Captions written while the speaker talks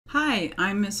Hi,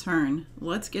 I'm Miss Hearn.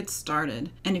 Let's get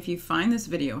started. And if you find this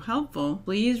video helpful,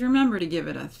 please remember to give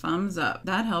it a thumbs up.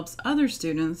 That helps other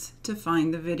students to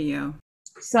find the video.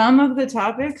 Some of the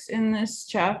topics in this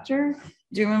chapter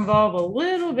do involve a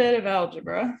little bit of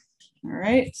algebra. All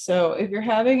right, so if you're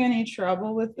having any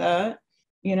trouble with that,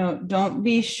 don't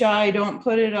be shy, don't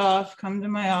put it off, come to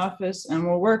my office and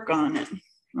we'll work on it,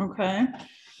 okay?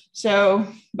 So,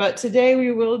 but today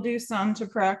we will do some to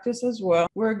practice as well.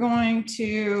 We're going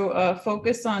to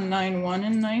focus on 9.1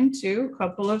 and 9.2, a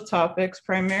couple of topics,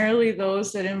 primarily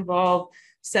those that involve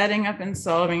setting up and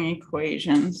solving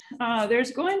equations.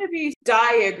 There's going to be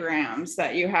diagrams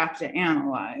that you have to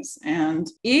analyze, and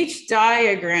each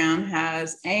diagram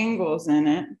has angles in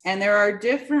it, and there are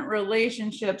different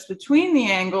relationships between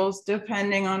the angles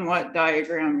depending on what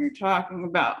diagram you're talking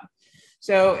about.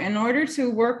 So in order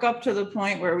to work up to the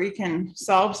point where we can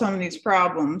solve some of these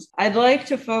problems, I'd like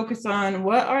to focus on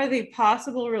what are the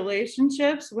possible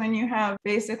relationships when you have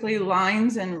basically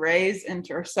lines and rays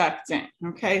intersecting.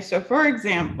 Okay, so for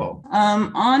example,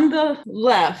 on the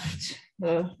left,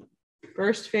 the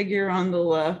first figure on the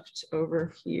left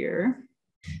over here,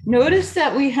 notice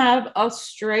that we have a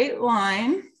straight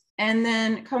line, and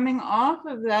then coming off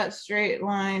of that straight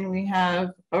line, we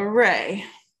have a ray.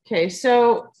 Okay,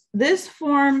 so this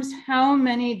forms how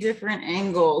many different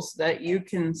angles that you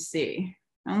can see.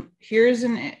 Here's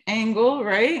an angle,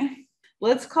 right?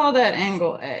 Let's call that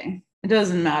angle A. It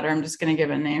doesn't matter, I'm just going to give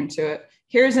a name to it.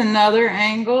 Here's another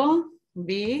angle,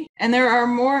 B, and there are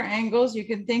more angles. You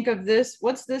can think of this.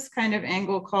 What's this kind of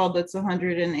angle called that's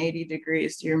 180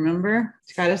 degrees? Do you remember?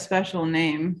 It's got a special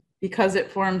name. Because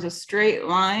it forms a straight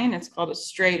line, it's called a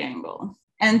straight angle.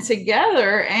 And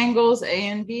together, angles A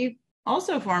and B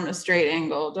also form a straight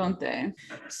angle, don't they?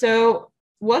 So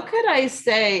what could I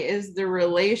say is the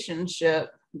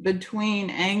relationship between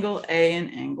angle A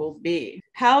and angle B?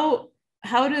 How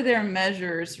do their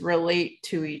measures relate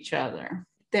to each other?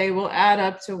 They will add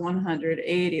up to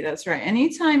 180. That's right.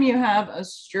 Anytime you have a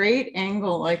straight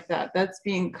angle like that, that's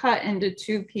being cut into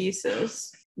two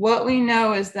pieces, what we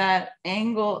know is that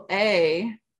angle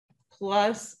A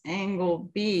plus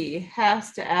angle B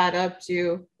has to add up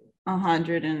to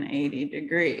 180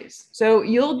 degrees. So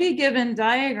you'll be given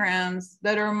diagrams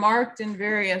that are marked in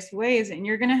various ways, and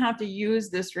you're going to have to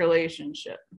use this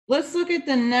relationship. Let's look at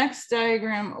the next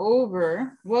diagram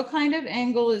over. What kind of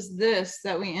angle is this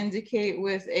that we indicate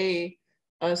with a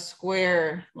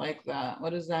square like that?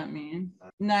 What does that mean?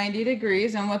 90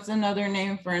 degrees. And what's another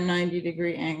name for a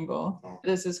 90-degree angle?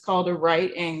 This is called a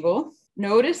right angle.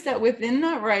 Notice that within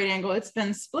that right angle, it's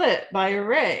been split by a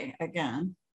ray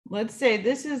again. Let's say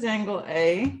this is angle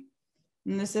A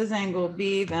and this is angle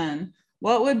B, then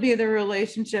what would be the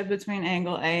relationship between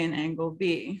angle A and angle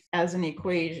B as an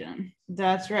equation?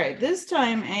 That's right. This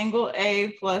time angle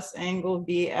A plus angle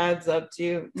B adds up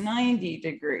to 90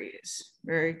 degrees.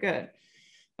 Very good.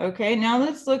 Okay, now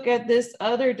let's look at this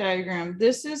other diagram.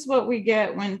 This is what we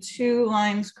get when two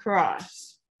lines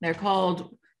cross. They're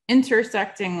called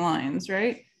intersecting lines,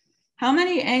 right? How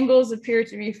many angles appear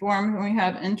to be formed when we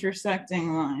have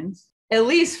intersecting lines? At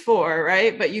least 4,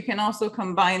 right? But you can also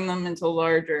combine them into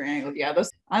larger angles. Yeah,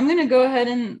 I'm going to go ahead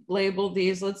and label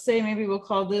these. Let's say maybe we'll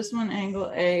call this one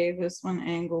angle A, this one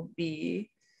angle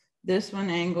B, this one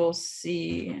angle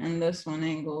C, and this one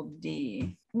angle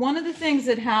D. One of the things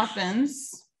that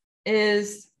happens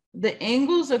is the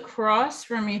angles across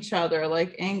from each other,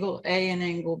 like angle A and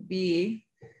angle B,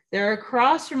 they're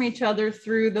across from each other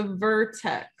through the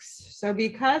vertex. So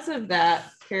because of that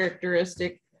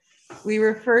characteristic, we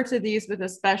refer to these with a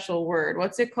special word.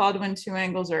 What's it called when two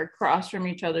angles are across from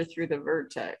each other through the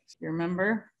vertex? You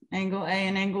remember? Angle A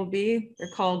and angle B, they're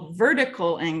called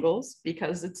vertical angles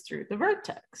because it's through the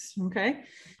vertex, okay?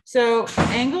 So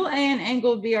angle A and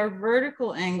angle B are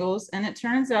vertical angles, and it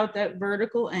turns out that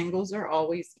vertical angles are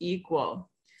always equal.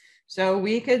 So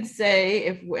we could say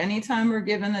if anytime we're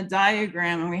given a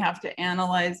diagram and we have to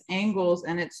analyze angles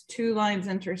and it's two lines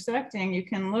intersecting, you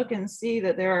can look and see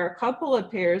that there are a couple of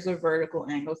pairs of vertical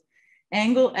angles.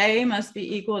 Angle A must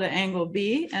be equal to angle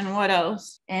B, and what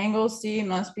else? Angle C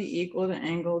must be equal to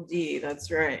angle D. That's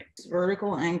right.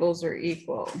 Vertical angles are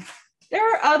equal. There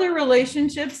are other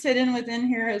relationships hidden within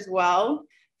here as well.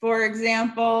 For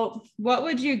example, what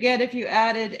would you get if you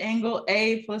added angle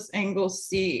A plus angle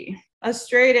C? A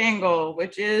straight angle,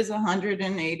 which is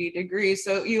 180 degrees.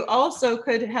 So you also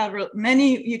could have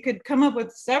you could come up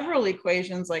with several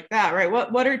equations like that, right?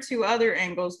 What are two other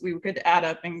angles we could add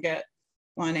up and get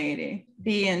 180?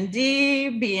 B and D,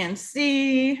 B and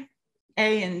C,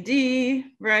 A and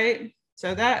D, right?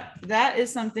 So that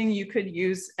is something you could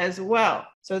use as well.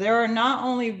 So there are not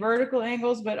only vertical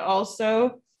angles, but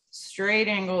also straight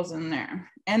angles in there.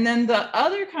 And then the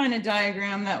other kind of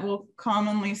diagram that we'll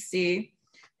commonly see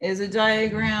is a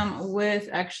diagram with,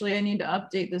 actually, I need to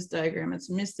update this diagram. It's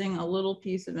missing a little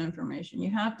piece of information.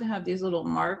 You have to have these little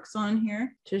marks on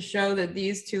here to show that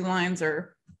these two lines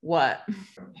are what?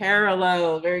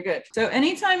 Parallel. Very good. So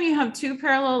anytime you have two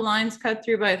parallel lines cut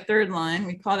through by a third line,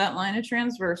 we call that line a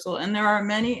transversal, and there are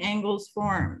many angles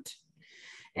formed.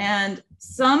 And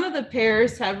some of the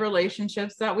pairs have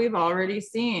relationships that we've already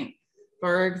seen.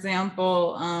 For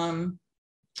example,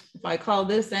 if I call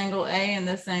this angle A and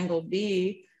this angle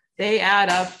B, they add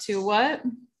up to what?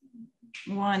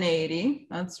 180.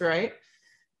 That's right.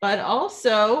 But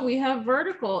also we have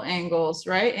vertical angles,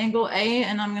 right? Angle A,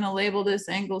 and I'm going to label this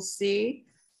angle C.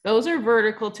 Those are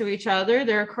vertical to each other.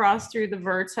 They're across through the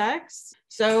vertex.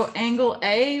 So angle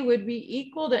A would be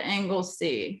equal to angle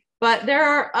C. But there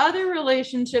are other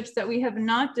relationships that we have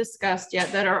not discussed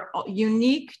yet that are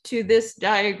unique to this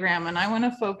diagram, and I want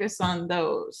to focus on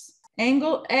those.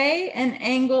 Angle A and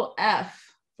angle F,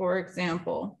 for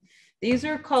example. These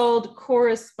are called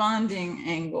corresponding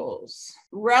angles.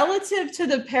 Relative to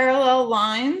the parallel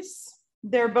lines,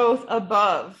 they're both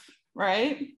above,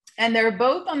 right? And they're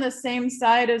both on the same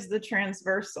side as the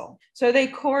transversal. So they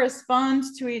correspond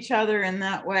to each other in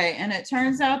that way. And it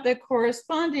turns out that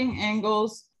corresponding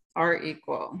angles are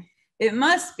equal. It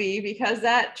must be, because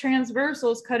that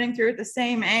transversal is cutting through at the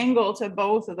same angle to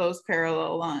both of those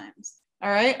parallel lines. All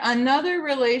right, another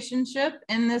relationship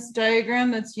in this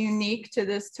diagram that's unique to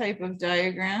this type of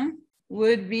diagram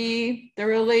would be the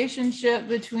relationship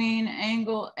between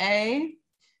angle A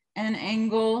and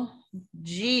angle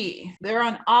G. They're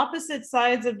on opposite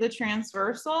sides of the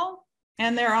transversal,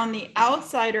 and they're on the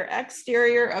outside or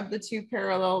exterior of the two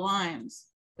parallel lines.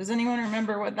 Does anyone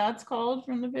remember what that's called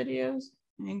from the videos?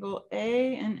 Angle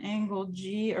A and angle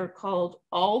G are called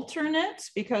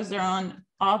alternates because they're on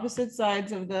opposite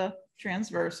sides of the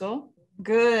transversal.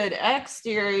 Good.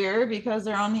 Exterior because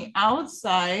they're on the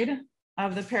outside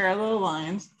of the parallel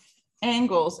lines.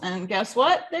 Angles. And guess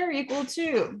what? They're equal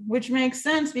too, which makes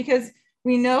sense because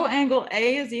we know angle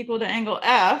A is equal to angle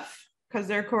F because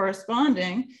they're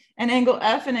corresponding, and angle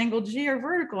F and angle G are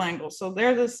vertical angles, so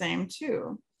they're the same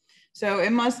too. So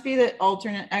it must be that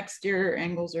alternate exterior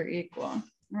angles are equal. All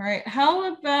right,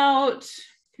 how about,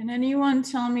 can anyone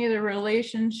tell me the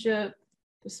relationship,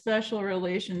 the special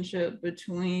relationship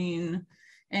between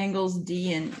angles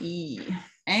D and E?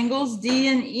 Angles D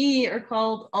and E are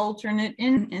called alternate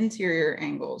interior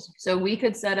angles. So we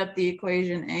could set up the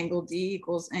equation angle D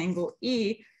equals angle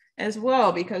E as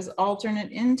well, because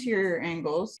alternate interior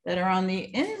angles that are on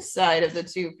the inside of the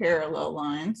two parallel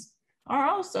lines are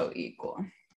also equal.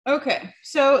 Okay,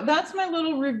 so that's my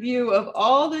little review of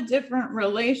all the different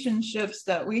relationships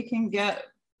that we can get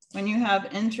when you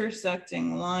have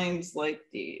intersecting lines like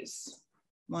these,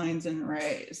 lines and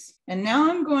rays. And now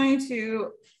I'm going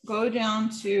to go down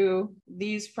to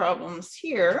these problems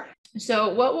here.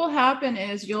 So what will happen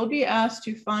is you'll be asked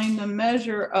to find the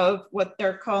measure of what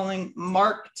they're calling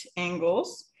marked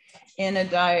angles in a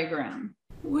diagram.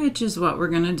 Which is what we're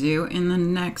going to do in the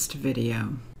next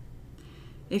video.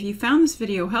 If you found this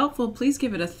video helpful, please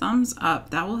give it a thumbs up.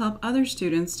 That will help other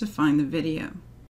students to find the video.